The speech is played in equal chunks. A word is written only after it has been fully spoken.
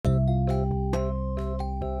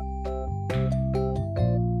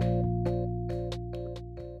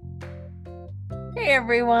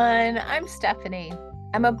Everyone, I'm Stephanie.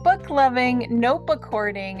 I'm a book-loving,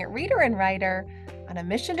 notebook-hoarding reader and writer on a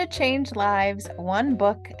mission to change lives one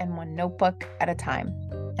book and one notebook at a time.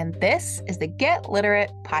 And this is the Get Literate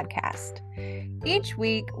podcast. Each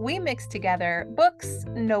week, we mix together books,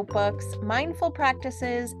 notebooks, mindful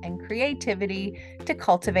practices, and creativity to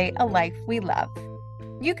cultivate a life we love.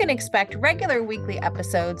 You can expect regular weekly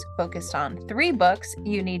episodes focused on 3 books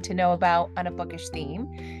you need to know about on a bookish theme,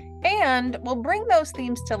 and we'll bring those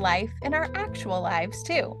themes to life in our actual lives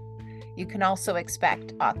too. You can also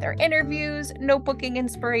expect author interviews, notebooking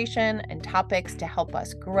inspiration, and topics to help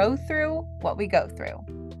us grow through what we go through.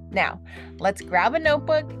 Now, let's grab a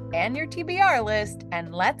notebook and your TBR list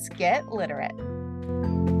and let's get literate.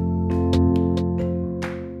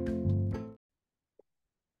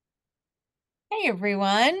 Hey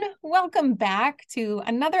everyone, welcome back to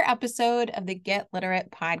another episode of the Get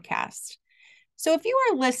Literate podcast. So if you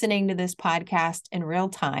are listening to this podcast in real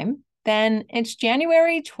time, then it's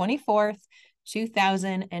January 24th,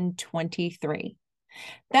 2023.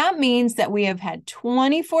 That means that we have had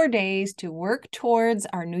 24 days to work towards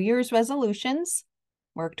our New Year's resolutions,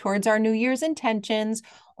 work towards our New Year's intentions,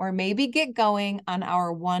 or maybe get going on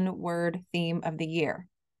our one-word theme of the year.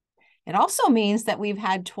 It also means that we've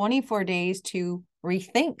had 24 days to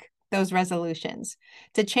rethink those resolutions,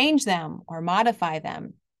 to change them or modify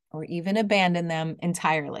them, or even abandon them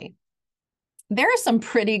entirely. There are some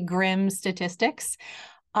pretty grim statistics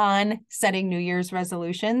on setting New Year's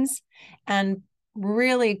resolutions and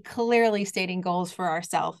really clearly stating goals for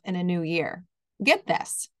ourselves in a new year. Get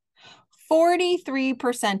this,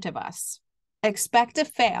 43% of us expect to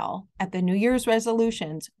fail at the New Year's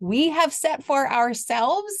resolutions we have set for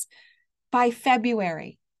ourselves by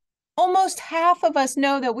February. Almost half of us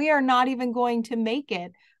know that we are not even going to make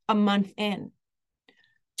it a month in.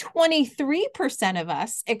 23% of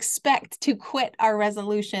us expect to quit our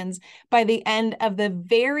resolutions by the end of the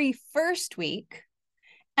very first week.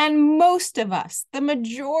 And most of us, the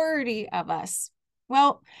majority of us,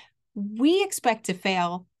 well, we expect to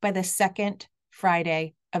fail by the second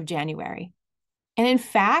Friday of January. And in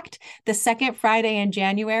fact, the second Friday in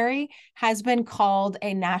January has been called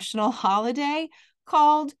a national holiday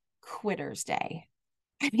called Quitter's Day.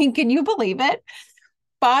 I mean, can you believe it?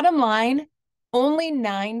 Bottom line, only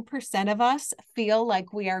 9% of us feel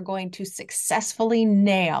like we are going to successfully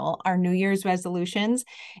nail our New Year's resolutions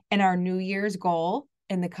and our New Year's goal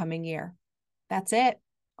in the coming year. That's it.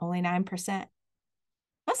 Only 9%.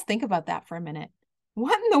 Let's think about that for a minute.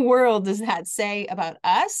 What in the world does that say about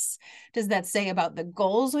us? Does that say about the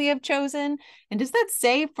goals we have chosen? And does that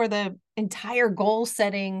say for the entire goal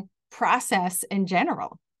setting process in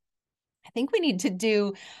general? I think we need to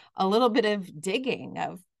do a little bit of digging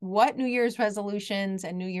of what New Year's resolutions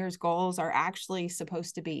and New Year's goals are actually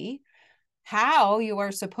supposed to be, how you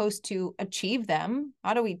are supposed to achieve them.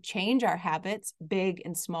 How do we change our habits, big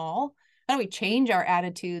and small? How do we change our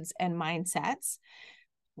attitudes and mindsets?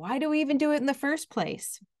 Why do we even do it in the first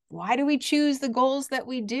place? Why do we choose the goals that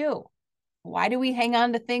we do? Why do we hang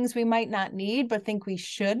on to things we might not need but think we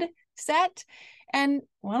should set? And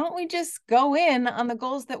why don't we just go in on the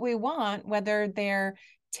goals that we want, whether they're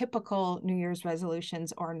typical New Year's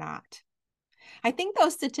resolutions or not? I think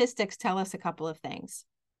those statistics tell us a couple of things.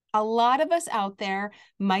 A lot of us out there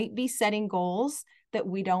might be setting goals that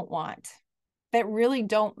we don't want, that really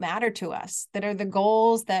don't matter to us, that are the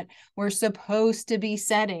goals that we're supposed to be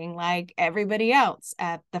setting like everybody else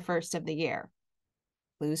at the first of the year.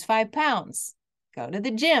 Lose 5 pounds, go to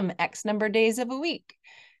the gym X number of days of a week,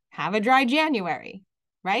 have a dry January,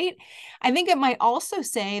 right? I think it might also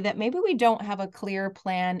say that maybe we don't have a clear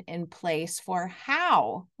plan in place for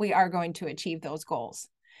how we are going to achieve those goals.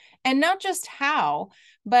 And not just how,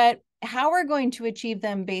 but how we're going to achieve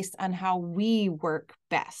them based on how we work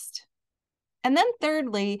best. And then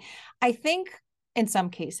thirdly, I think in some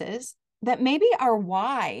cases that maybe our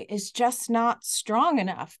why is just not strong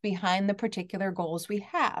enough behind the particular goals we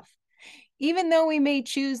have. Even though we may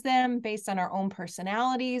choose them based on our own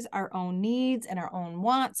personalities, our own needs, and our own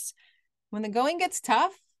wants, when the going gets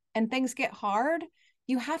tough and things get hard,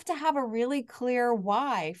 you have to have a really clear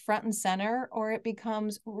why front and center, or it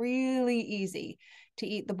becomes really easy to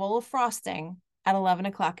eat the bowl of frosting at 11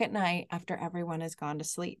 o'clock at night after everyone has gone to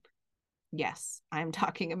sleep. Yes, I'm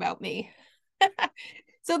talking about me.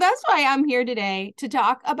 So that's why I'm here today to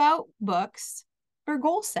talk about books for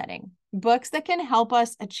goal setting, books that can help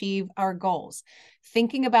us achieve our goals,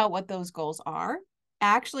 thinking about what those goals are,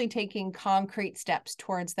 actually taking concrete steps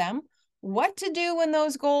towards them, what to do when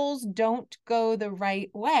those goals don't go the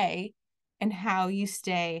right way, and how you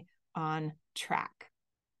stay on track.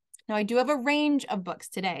 Now, I do have a range of books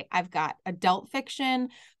today. I've got adult fiction,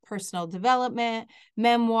 personal development,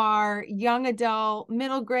 memoir, young adult,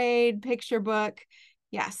 middle grade, picture book.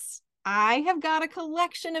 Yes, I have got a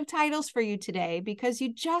collection of titles for you today because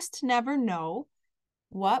you just never know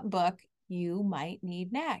what book you might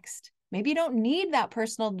need next. Maybe you don't need that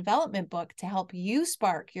personal development book to help you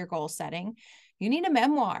spark your goal setting. You need a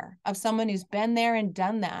memoir of someone who's been there and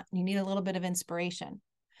done that. You need a little bit of inspiration.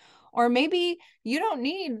 Or maybe you don't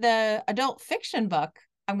need the adult fiction book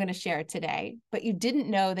I'm going to share today, but you didn't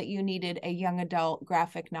know that you needed a young adult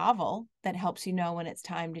graphic novel that helps you know when it's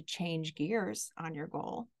time to change gears on your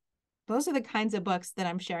goal. Those are the kinds of books that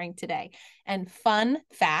I'm sharing today. And fun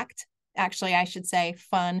fact, actually, I should say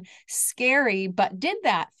fun, scary, but did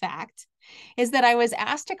that fact, is that I was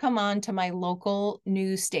asked to come on to my local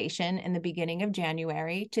news station in the beginning of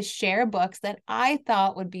January to share books that I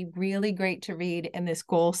thought would be really great to read in this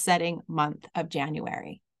goal setting month of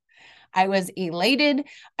January. I was elated,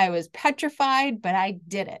 I was petrified, but I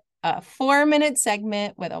did it. A 4-minute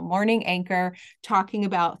segment with a morning anchor talking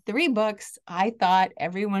about 3 books I thought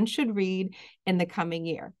everyone should read in the coming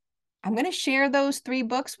year. I'm going to share those 3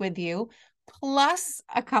 books with you, plus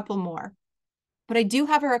a couple more. But I do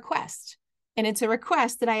have a request, and it's a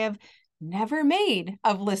request that I have never made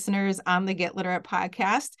of listeners on the Get Literate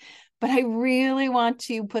podcast, but I really want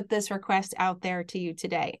to put this request out there to you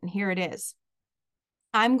today, and here it is.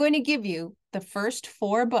 I'm going to give you the first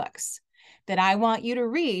 4 books that I want you to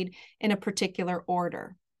read in a particular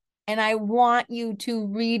order. And I want you to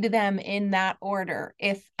read them in that order,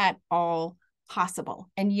 if at all possible.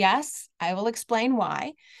 And yes, I will explain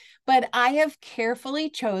why, but I have carefully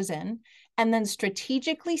chosen and then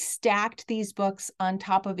strategically stacked these books on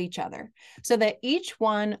top of each other so that each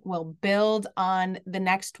one will build on the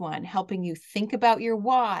next one, helping you think about your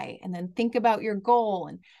why and then think about your goal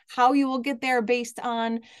and how you will get there based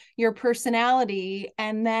on your personality,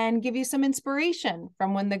 and then give you some inspiration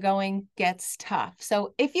from when the going gets tough.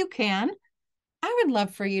 So if you can, I would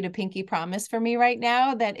love for you to pinky promise for me right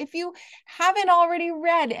now that if you haven't already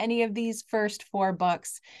read any of these first 4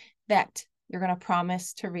 books, that you're going to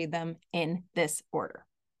promise to read them in this order.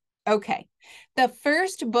 Okay, the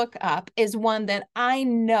first book up is one that I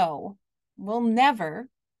know will never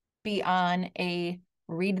be on a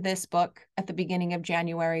read this book at the beginning of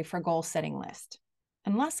January for goal setting list.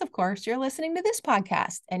 Unless, of course, you're listening to this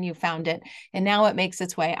podcast and you found it, and now it makes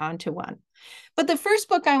its way onto one. But the first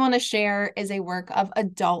book I want to share is a work of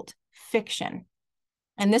adult fiction.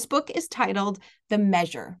 And this book is titled The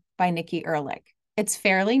Measure by Nikki Erlich. It's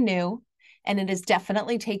fairly new, and it is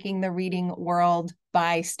definitely taking the reading world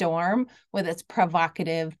by storm with its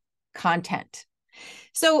provocative content.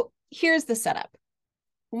 So here's the setup.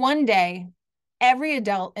 One day, every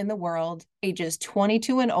adult in the world, ages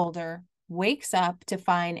 22 and older, wakes up to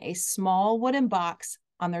find a small wooden box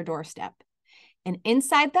on their doorstep. And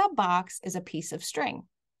inside that box is a piece of string,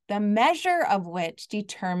 the measure of which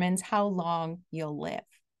determines how long you'll live.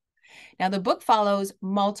 Now, the book follows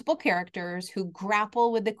multiple characters who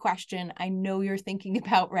grapple with the question I know you're thinking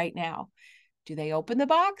about right now. Do they open the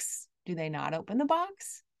box? Do they not open the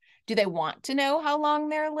box? Do they want to know how long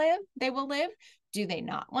they will live? Do they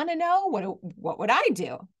not want to know? What would I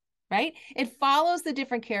do? Right? It follows the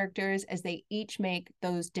different characters as they each make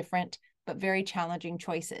those different but very challenging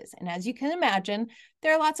choices. And as you can imagine,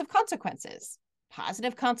 there are lots of consequences.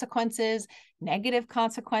 Positive consequences, negative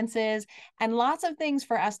consequences, and lots of things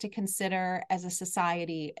for us to consider as a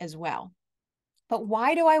society as well. But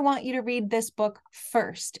why do I want you to read this book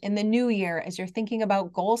first in the new year as you're thinking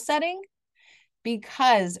about goal setting?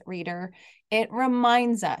 Because, reader, it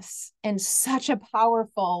reminds us in such a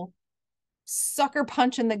powerful sucker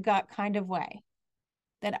punch in the gut kind of way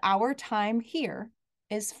that our time here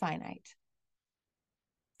is finite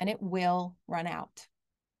and it will run out.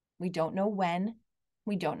 We don't know when,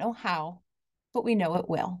 we don't know how, but we know it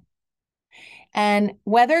will. And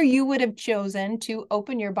whether you would have chosen to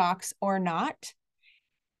open your box or not,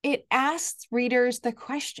 it asks readers the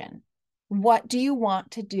question, what do you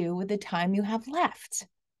want to do with the time you have left?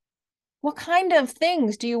 What kind of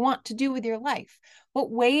things do you want to do with your life?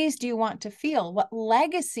 What ways do you want to feel? What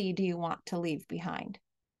legacy do you want to leave behind?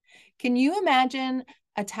 Can you imagine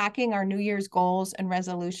attacking our New Year's goals and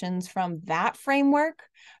resolutions from that framework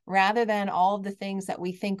rather than all of the things that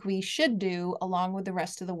we think we should do along with the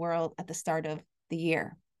rest of the world at the start of the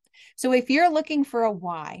year? So if you're looking for a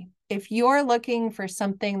why, if you're looking for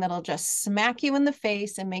something that'll just smack you in the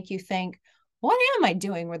face and make you think, what am I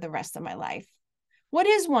doing with the rest of my life? What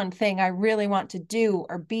is one thing I really want to do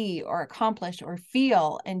or be or accomplish or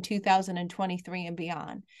feel in 2023 and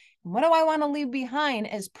beyond? And what do I want to leave behind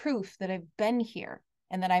as proof that I've been here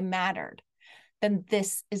and that I mattered, then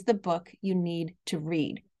this is the book you need to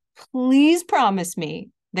read. Please promise me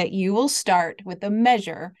that you will start with The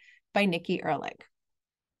Measure by Nikki Erlich.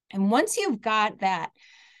 And once you've got that,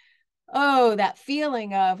 that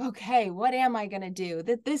feeling of, okay, what am I going to do?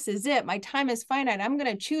 That this is it. My time is finite. I'm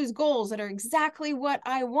going to choose goals that are exactly what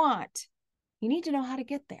I want. You need to know how to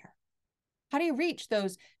get there. How do you reach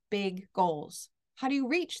those big goals? How do you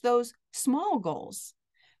reach those small goals?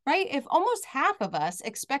 Right? If almost half of us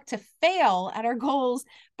expect to fail at our goals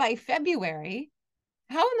by February,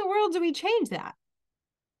 how in the world do we change that?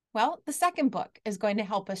 Well, the second book is going to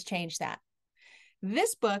help us change that.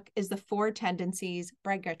 This book is The Four Tendencies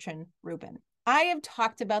by Gretchen Rubin. I have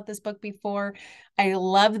talked about this book before. I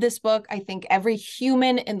love this book. I think every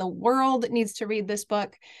human in the world needs to read this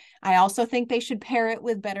book. I also think they should pair it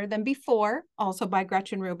with Better Than Before, also by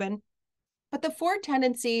Gretchen Rubin. But The Four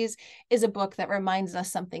Tendencies is a book that reminds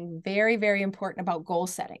us something very, very important about goal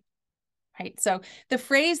setting, right? So the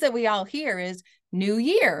phrase that we all hear is new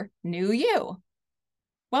year, new you.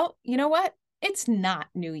 Well, you know what? It's not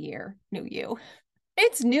new year, new you.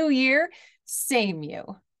 It's new year, same you,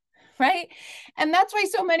 right? And that's why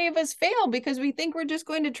so many of us fail, because we think we're just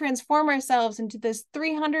going to transform ourselves into this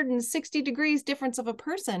 360 degrees difference of a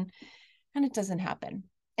person, and it doesn't happen.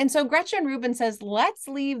 And so Gretchen Rubin says, let's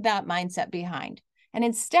leave that mindset behind. And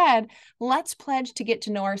instead, let's pledge to get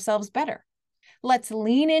to know ourselves better. Let's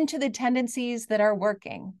lean into the tendencies that are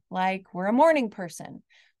working, like we're a morning person.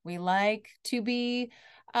 We like to be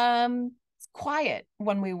quiet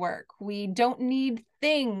when we work. We don't need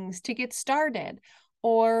things to get started,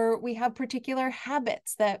 or we have particular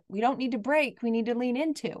habits that we don't need to break, we need to lean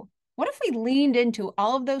into. What if we leaned into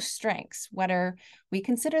all of those strengths, whether we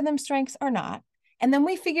consider them strengths or not, and then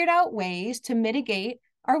we figured out ways to mitigate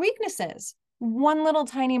our weaknesses, one little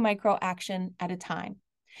tiny micro action at a time?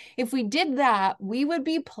 If we did that, we would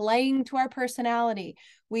be playing to our personality.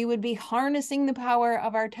 We would be harnessing the power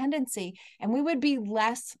of our tendency, and we would be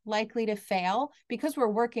less likely to fail because we're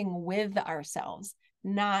working with ourselves,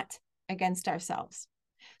 not against ourselves.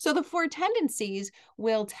 So the Four Tendencies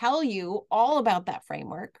will tell you all about that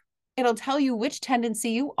framework. It'll tell you which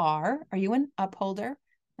tendency you are. Are you an upholder,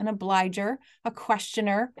 an obliger, a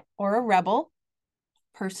questioner, or a rebel?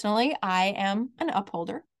 Personally, I am an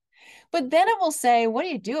upholder. But then it will say, what do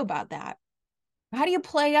you do about that? How do you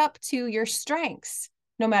play up to your strengths,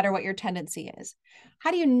 no matter what your tendency is?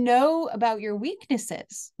 How do you know about your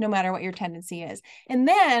weaknesses, no matter what your tendency is? And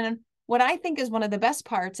then what I think is one of the best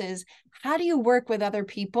parts is, how do you work with other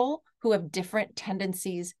people who have different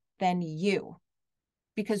tendencies than you?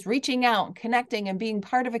 Because reaching out, connecting, and being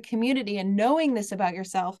part of a community and knowing this about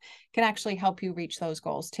yourself can actually help you reach those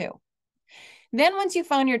goals too. Then once you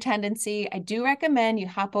found your tendency, I do recommend you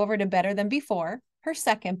hop over to Better Than Before, her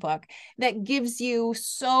second book, that gives you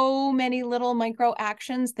so many little micro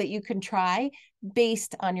actions that you can try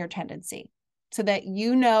based on your tendency, so that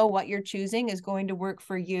you know what you're choosing is going to work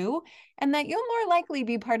for you, and that you'll more likely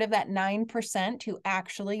be part of that 9% who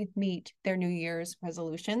actually meet their New Year's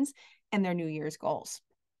resolutions and their New Year's goals.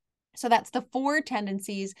 So that's The Four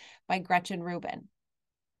Tendencies by Gretchen Rubin.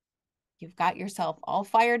 You've got yourself all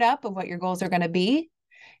fired up of what your goals are going to be.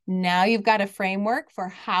 Now you've got a framework for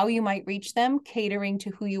how you might reach them, catering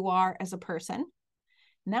to who you are as a person.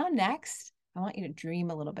 Now next, I want you to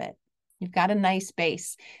dream a little bit. You've got a nice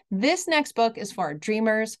base. This next book is for our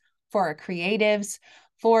dreamers, for our creatives,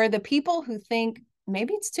 for the people who think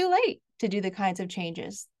maybe it's too late to do the kinds of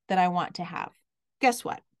changes that I want to have. Guess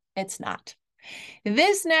what? It's not.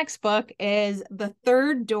 This next book is The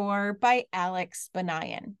Third Door by Alex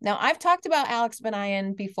Banayan. Now, I've talked about Alex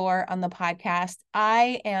Banayan before on the podcast.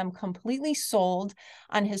 I am completely sold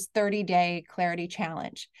on his 30-day clarity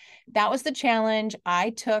challenge. That was the challenge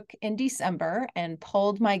I took in December and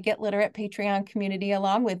pulled my Get Literate Patreon community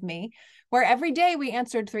along with me, where every day we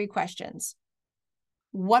answered 3 questions.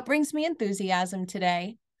 What brings me enthusiasm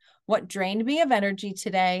today? What drained me of energy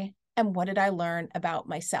today? And what did I learn about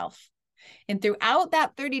myself? And throughout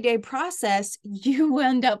that 30-day process, you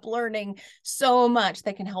end up learning so much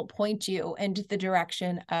that can help point you into the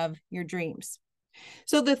direction of your dreams.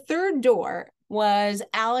 So the third door was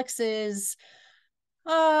Alex's,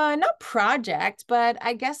 not project, but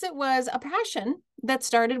I guess it was a passion that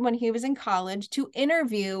started when he was in college to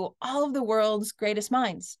interview all of the world's greatest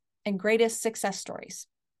minds and greatest success stories.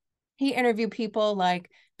 He interviewed people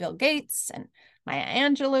like Bill Gates and Maya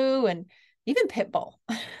Angelou and even Pitbull.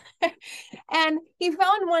 And he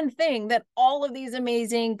found one thing that all of these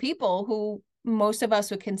amazing people who most of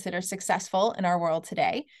us would consider successful in our world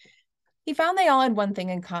today, he found they all had one thing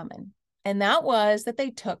in common. And that was that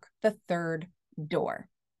they took the third door.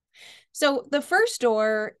 So the first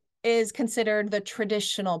door is considered the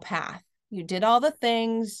traditional path. You did all the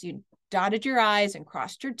things, you dotted your I's and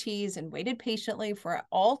crossed your T's and waited patiently for it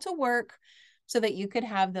all to work so that you could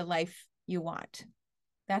have the life you want.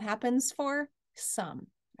 That happens for some,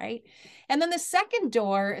 right? And then the second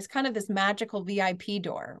door is kind of this magical VIP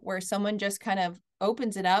door where someone just kind of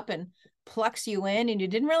opens it up and plucks you in, and you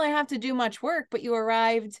didn't really have to do much work, but you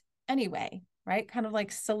arrived anyway, right? Kind of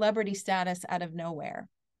like celebrity status out of nowhere.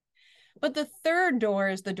 But the third door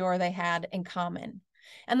is the door they had in common.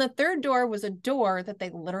 And the third door was a door that they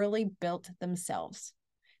literally built themselves.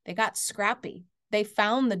 They got scrappy. They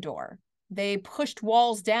found the door. They pushed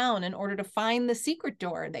walls down in order to find the secret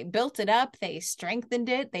door. They built it up. They strengthened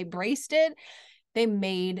it. They braced it. They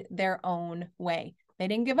made their own way. They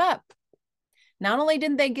didn't give up. Not only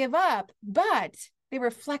didn't they give up, but they were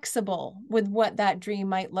flexible with what that dream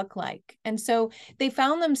might look like. And so they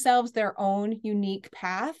found themselves their own unique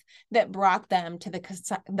path that brought them to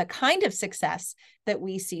the kind of success that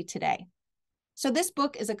we see today. So this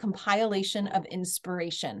book is a compilation of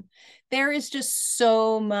inspiration. There is just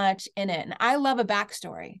so much in it. And I love a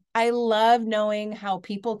backstory. I love knowing how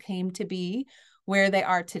people came to be where they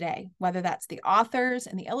are today, whether that's the authors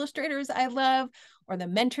and the illustrators I love or the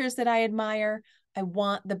mentors that I admire. I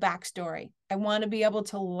want the backstory. I want to be able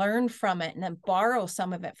to learn from it and then borrow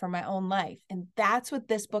some of it for my own life. And that's what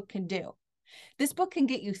this book can do. This book can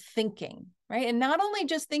get you thinking, right? And not only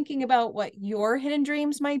just thinking about what your hidden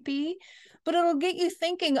dreams might be, but it'll get you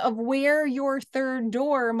thinking of where your third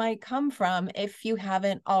door might come from if you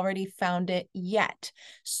haven't already found it yet.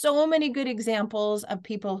 So many good examples of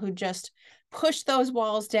people who just pushed those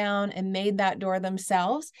walls down and made that door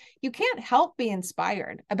themselves. You can't help be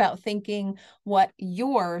inspired about thinking what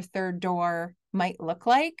your third door might look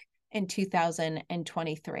like in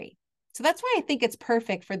 2023. So that's why I think it's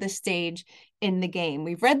perfect for this stage in the game.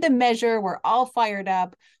 We've read the measure. We're all fired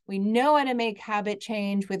up. We know how to make habit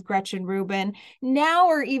change with Gretchen Rubin. Now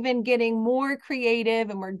we're even getting more creative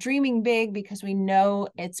and we're dreaming big because we know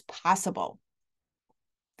it's possible.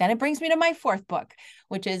 Then it brings me to my fourth book,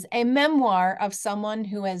 which is a memoir of someone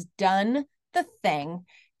who has done the thing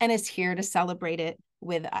and is here to celebrate it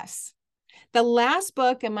with us. The last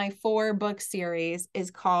book in my 4-book series is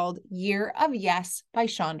called Year of Yes by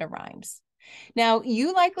Shonda Rhimes. Now,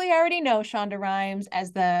 you likely already know Shonda Rhimes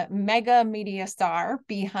as the mega media star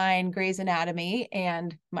behind Grey's Anatomy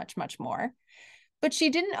and much, much more. But she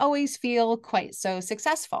didn't always feel quite so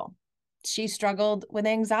successful. She struggled with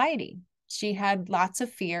anxiety. She had lots of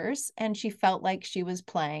fears, and she felt like she was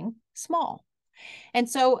playing small. And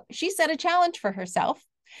so she set a challenge for herself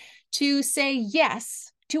to say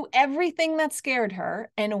yes to everything that scared her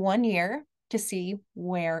in 1 year to see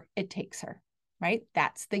where it takes her, right?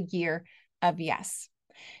 That's the year of yes.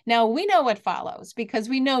 Now, we know what follows because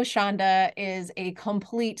we know Shonda is a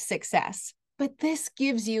complete success, but this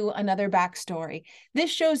gives you another backstory. This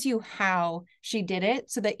shows you how she did it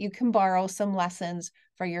so that you can borrow some lessons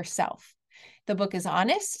for yourself. The book is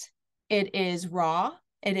honest. It is raw.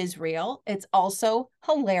 It is real. It's also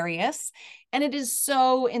hilarious, and it is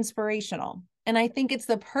so inspirational. And I think it's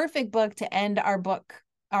the perfect book to end our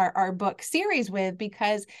book series with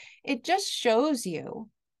because it just shows you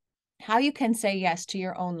how you can say yes to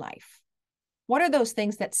your own life. What are those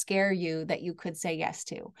things that scare you that you could say yes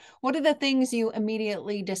to? What are the things you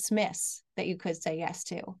immediately dismiss that you could say yes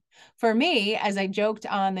to? For me, as I joked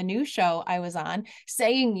on the new show I was on,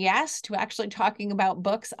 saying yes to actually talking about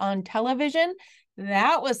books on television,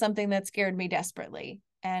 that was something that scared me desperately.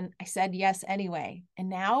 And I said yes anyway. And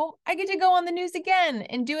now I get to go on the news again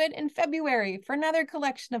and do it in February for another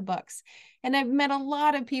collection of books. And I've met a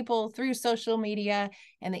lot of people through social media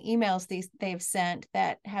and the emails they've sent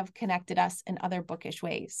that have connected us in other bookish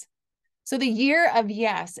ways. So the year of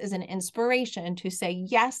yes is an inspiration to say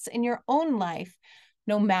yes in your own life,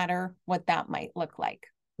 no matter what that might look like.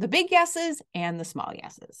 The big yeses and the small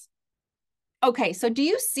yeses. Okay, so do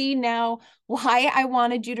you see now why I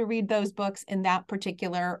wanted you to read those books in that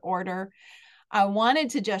particular order? I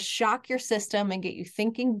wanted to just shock your system and get you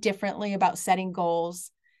thinking differently about setting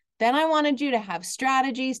goals. Then I wanted you to have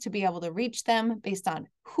strategies to be able to reach them based on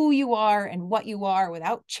who you are and what you are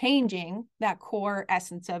without changing that core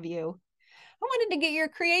essence of you. I wanted to get your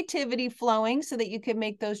creativity flowing so that you could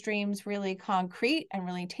make those dreams really concrete and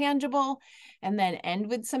really tangible, and then end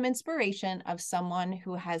with some inspiration of someone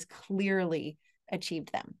who has clearly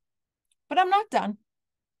achieved them. But I'm not done.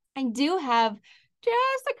 I do have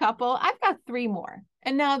just a couple. I've got 3 more.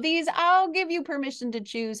 And now these, I'll give you permission to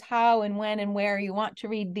choose how and when and where you want to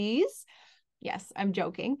read these. Yes, I'm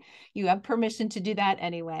joking. You have permission to do that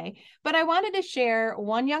anyway. But I wanted to share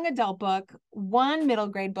one young adult book, one middle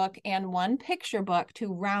grade book, and one picture book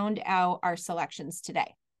to round out our selections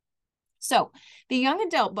today. So the young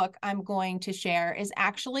adult book I'm going to share is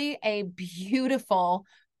actually a beautiful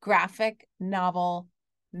graphic novel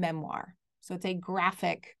memoir. So it's a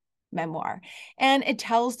graphic memoir, and it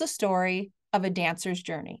tells the story of a dancer's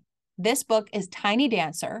journey. This book is Tiny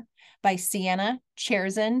Dancer by Sienna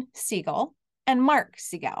Cherson Siegel and Mark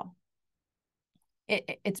Siegel.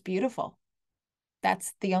 It's beautiful.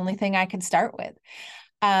 That's the only thing I can start with.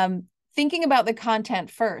 Thinking about the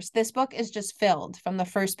content first, this book is just filled from the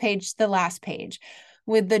first page to the last page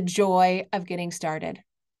with the joy of getting started,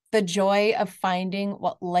 the joy of finding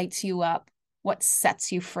what lights you up, what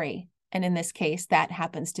sets you free. And in this case, that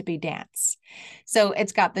happens to be dance. So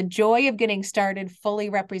it's got the joy of getting started fully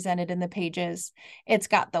represented in the pages. It's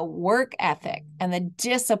got the work ethic and the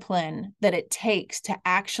discipline that it takes to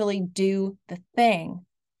actually do the thing.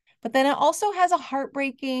 But then it also has a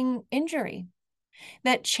heartbreaking injury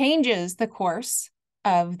that changes the course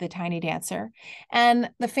of the tiny dancer and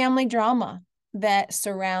the family drama that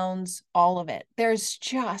surrounds all of it. There's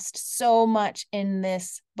just so much in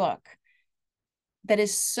this book that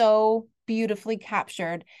is so beautifully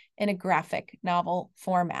captured in a graphic novel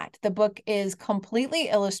format. The book is completely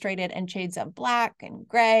illustrated in shades of black and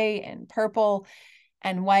gray and purple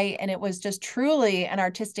and white, and it was just truly an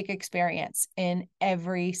artistic experience in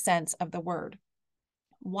every sense of the word.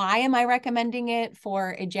 Why am I recommending it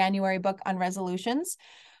for a January book on resolutions?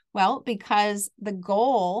 Well, because the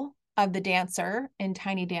goal of the dancer in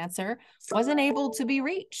Tiny Dancer wasn't able to be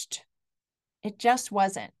reached. It just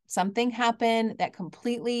wasn't. Something happened that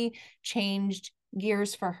completely changed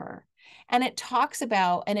gears for her. And it talks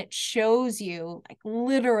about, and it shows you, like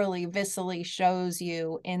literally viscerally shows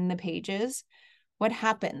you in the pages, what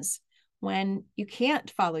happens when you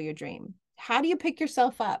can't follow your dream. How do you pick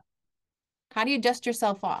yourself up? How do you dust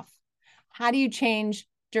yourself off? How do you change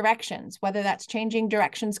directions, whether that's changing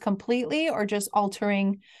directions completely or just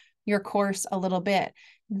altering your course a little bit?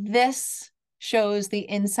 This shows the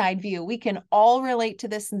inside view. We can all relate to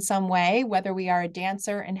this in some way, whether we are a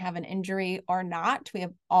dancer and have an injury or not. We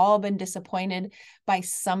have all been disappointed by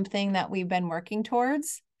something that we've been working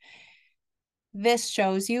towards. This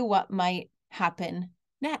shows you what might happen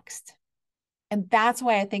next. And that's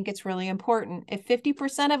why I think it's really important. If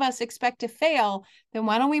 50% of us expect to fail, then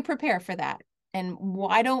why don't we prepare for that? And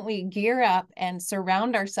why don't we gear up and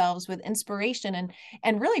surround ourselves with inspiration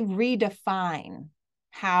and really redefine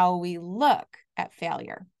how we look at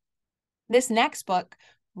failure? This next book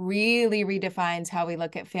really redefines how we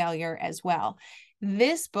look at failure as well.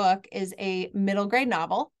 This book is a middle grade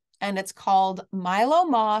novel, and it's called Milo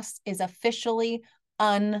Moss is Officially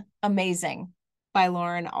Unamazing by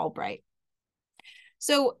Lauren Albright.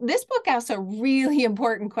 So this book asks a really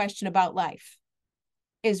important question about life.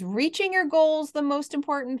 Is reaching your goals the most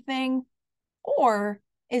important thing, or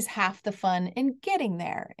is half the fun in getting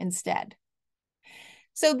there instead?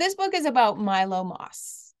 So this book is about Milo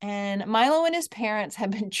Moss, and Milo and his parents have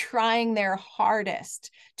been trying their hardest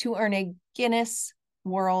to earn a Guinness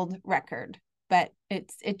World Record, but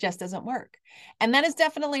it just doesn't work. And that is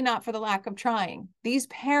definitely not for the lack of trying. These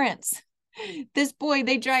parents, this boy,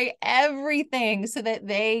 they try everything so that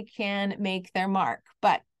they can make their mark.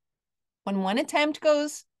 But when one attempt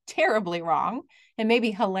goes terribly wrong, and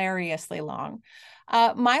maybe hilariously long,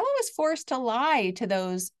 Milo is forced to lie to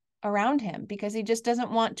those around him because he just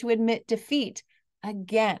doesn't want to admit defeat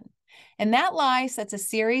again. And that lie sets a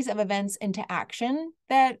series of events into action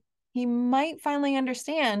that he might finally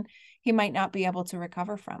understand he might not be able to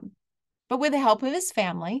recover from. But with the help of his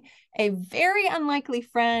family, a very unlikely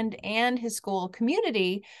friend, and his school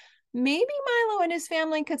community, maybe Milo and his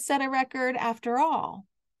family could set a record after all.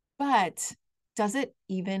 But does it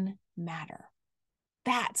even matter?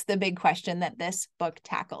 That's the big question that this book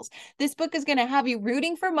tackles. This book is going to have you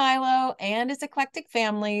rooting for Milo and his eclectic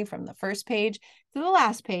family from the first page to the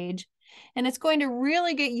last page. And it's going to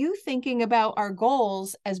really get you thinking about our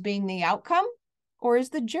goals as being the outcome, or is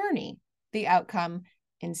the journey the outcome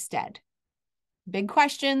instead? Big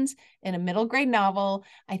questions in a middle grade novel.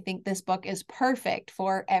 I think this book is perfect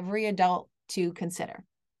for every adult to consider.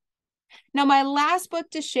 Now, my last book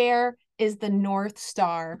to share is The North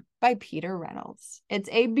Star by Peter Reynolds. It's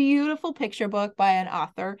a beautiful picture book by an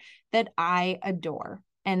author that I adore.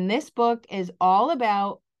 And this book is all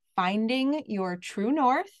about finding your true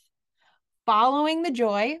north, following the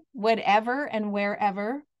joy, whatever and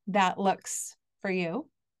wherever that looks for you,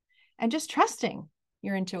 and just trusting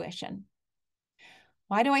your intuition.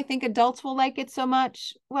 Why do I think adults will like it so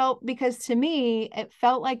much? Well, because to me, it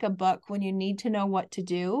felt like a book when you need to know what to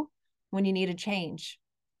do, when you need a change,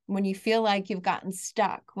 when you feel like you've gotten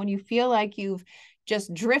stuck, when you feel like you've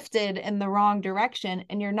just drifted in the wrong direction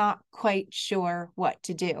and you're not quite sure what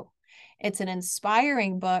to do. It's an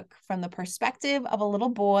inspiring book from the perspective of a little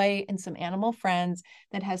boy and some animal friends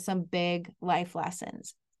that has some big life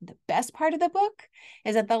lessons. The best part of the book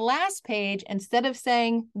is at the last page, instead of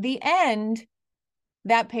saying the end,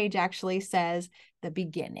 that page actually says the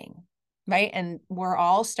beginning, right? And we're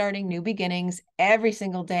all starting new beginnings every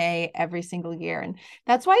single day, every single year. And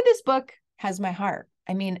that's why this book has my heart.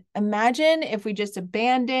 I mean, imagine if we just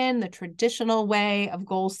abandon the traditional way of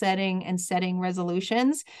goal setting and setting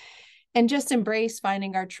resolutions and just embrace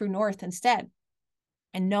finding our true north instead.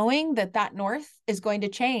 And knowing that that north is going to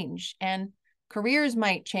change, and careers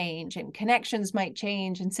might change, and connections might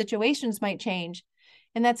change, and situations might change.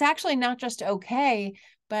 And that's actually not just okay,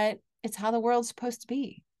 but it's how the world's supposed to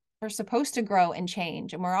be. We're supposed to grow and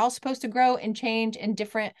change, and we're all supposed to grow and change in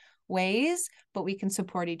different ways, but we can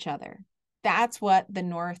support each other. That's what the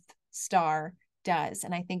North Star does.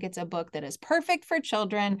 And I think it's a book that is perfect for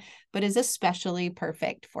children, but is especially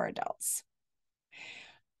perfect for adults.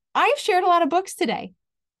 I've shared a lot of books today,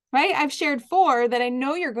 right? I've shared 4 that I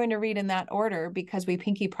know you're going to read in that order because we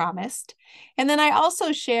pinky promised. And then I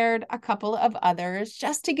also shared a couple of others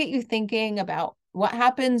just to get you thinking about what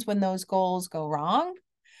happens when those goals go wrong.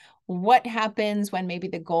 What happens when maybe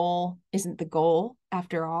the goal isn't the goal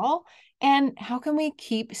after all? And how can we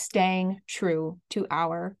keep staying true to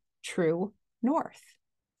our true north?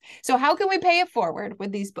 So how can we pay it forward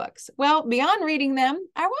with these books? Well, beyond reading them,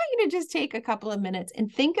 I want you to just take a couple of minutes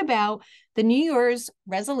and think about the New Year's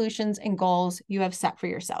resolutions and goals you have set for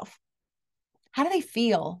yourself. How do they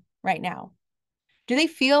feel right now? Do they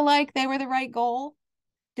feel like they were the right goal?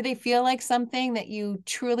 Do they feel like something that you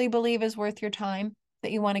truly believe is worth your time,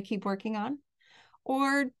 that you want to keep working on?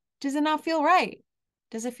 Or does it not feel right?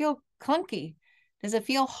 Does it feel clunky? Does it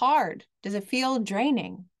feel hard? Does it feel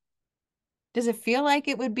draining? Does it feel like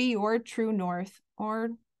it would be your true north or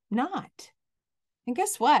not? And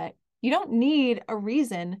guess what? You don't need a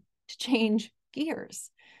reason to change gears,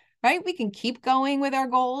 right? We can keep going with our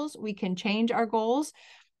goals. We can change our goals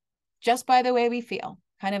just by the way we feel,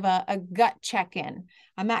 kind of a gut check-in.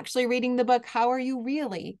 I'm actually reading the book, How Are You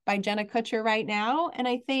Really? By Jenna Kutcher right now. And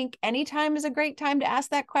I think anytime is a great time to ask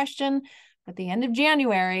that question. But the end of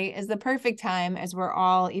January is the perfect time as we're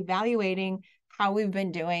all evaluating how we've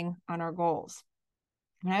been doing on our goals.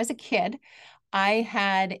 When I was a kid, I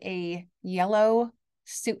had a yellow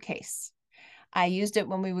suitcase. I used it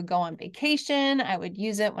when we would go on vacation. I would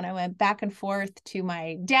use it when I went back and forth to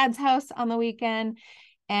my dad's house on the weekend.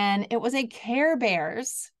 And it was a Care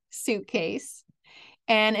Bears suitcase.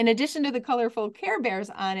 And in addition to the colorful Care Bears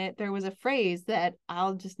on it, there was a phrase that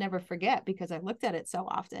I'll just never forget because I looked at it so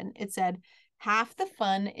often. It said, "Half the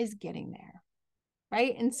fun is getting there."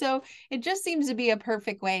 Right? And so it just seems to be a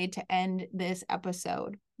perfect way to end this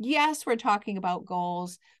episode. Yes, we're talking about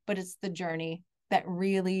goals, but it's the journey that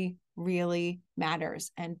really, really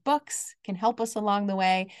matters. And books can help us along the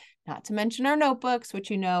way, not to mention our notebooks, which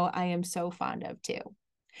you know I am so fond of too.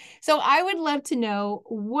 So I would love to know,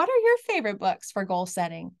 what are your favorite books for goal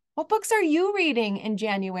setting? What books are you reading in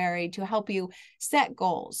January to help you set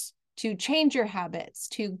goals, to change your habits,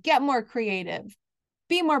 to get more creative,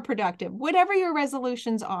 be more productive? Whatever your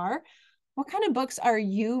resolutions are, what kind of books are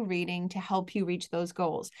you reading to help you reach those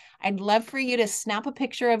goals? I'd love for you to snap a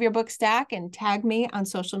picture of your book stack and tag me on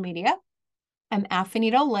social media. I'm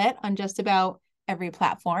 @Finito on just about every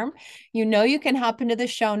platform. You know, you can hop into the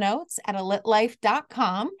show notes at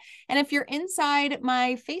alitlife.com. And if you're inside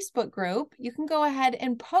my Facebook group, you can go ahead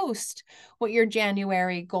and post what your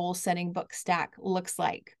January goal setting book stack looks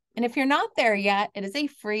like. And if you're not there yet, it is a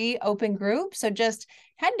free open group. So just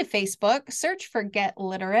head to Facebook, search for Get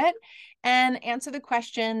Literate, and answer the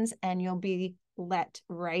questions, and you'll be let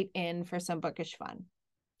right in for some bookish fun.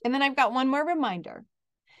 And then I've got one more reminder.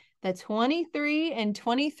 The 23 and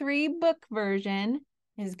 23 book version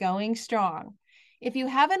is going strong. If you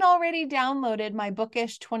haven't already downloaded my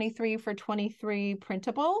bookish 23 for 23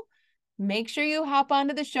 printable, make sure you hop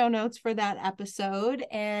onto the show notes for that episode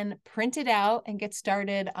and print it out and get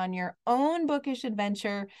started on your own bookish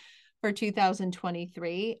adventure for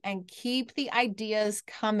 2023, and keep the ideas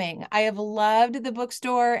coming. I have loved the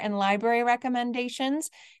bookstore and library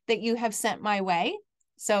recommendations that you have sent my way.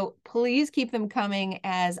 So please keep them coming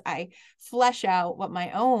as I flesh out what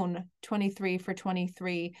my own 23 for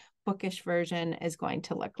 23 bookish version is going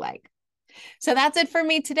to look like. So that's it for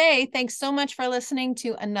me today. Thanks so much for listening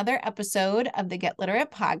to another episode of the Get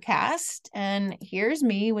Literate podcast. And here's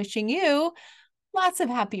me wishing you lots of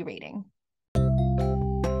happy reading.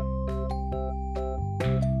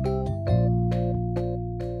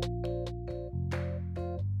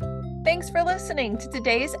 Thanks for listening to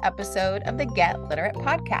today's episode of the Get Literate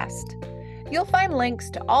podcast. You'll find links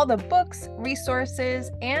to all the books,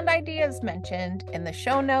 resources, and ideas mentioned in the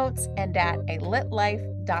show notes and at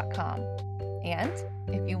alitlife.com. And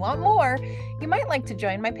if you want more, you might like to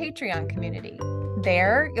join my Patreon community.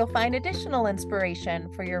 There, you'll find additional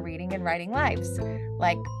inspiration for your reading and writing lives,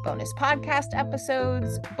 like bonus podcast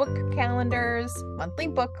episodes, book calendars, monthly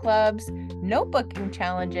book clubs, notebooking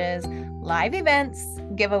challenges, live events,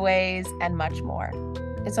 giveaways, and much more.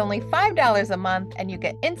 It's only $5 a month, and you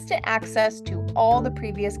get instant access to all the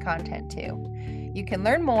previous content too. You can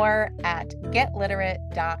learn more at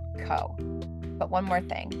getliterate.co. But one more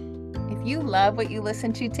thing. If you love what you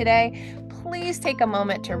listened to today, please take a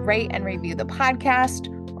moment to rate and review the podcast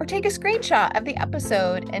or take a screenshot of the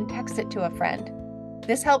episode and text it to a friend.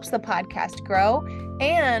 This helps the podcast grow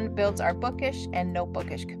and builds our bookish and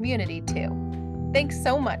notebookish community too. Thanks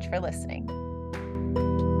so much for listening.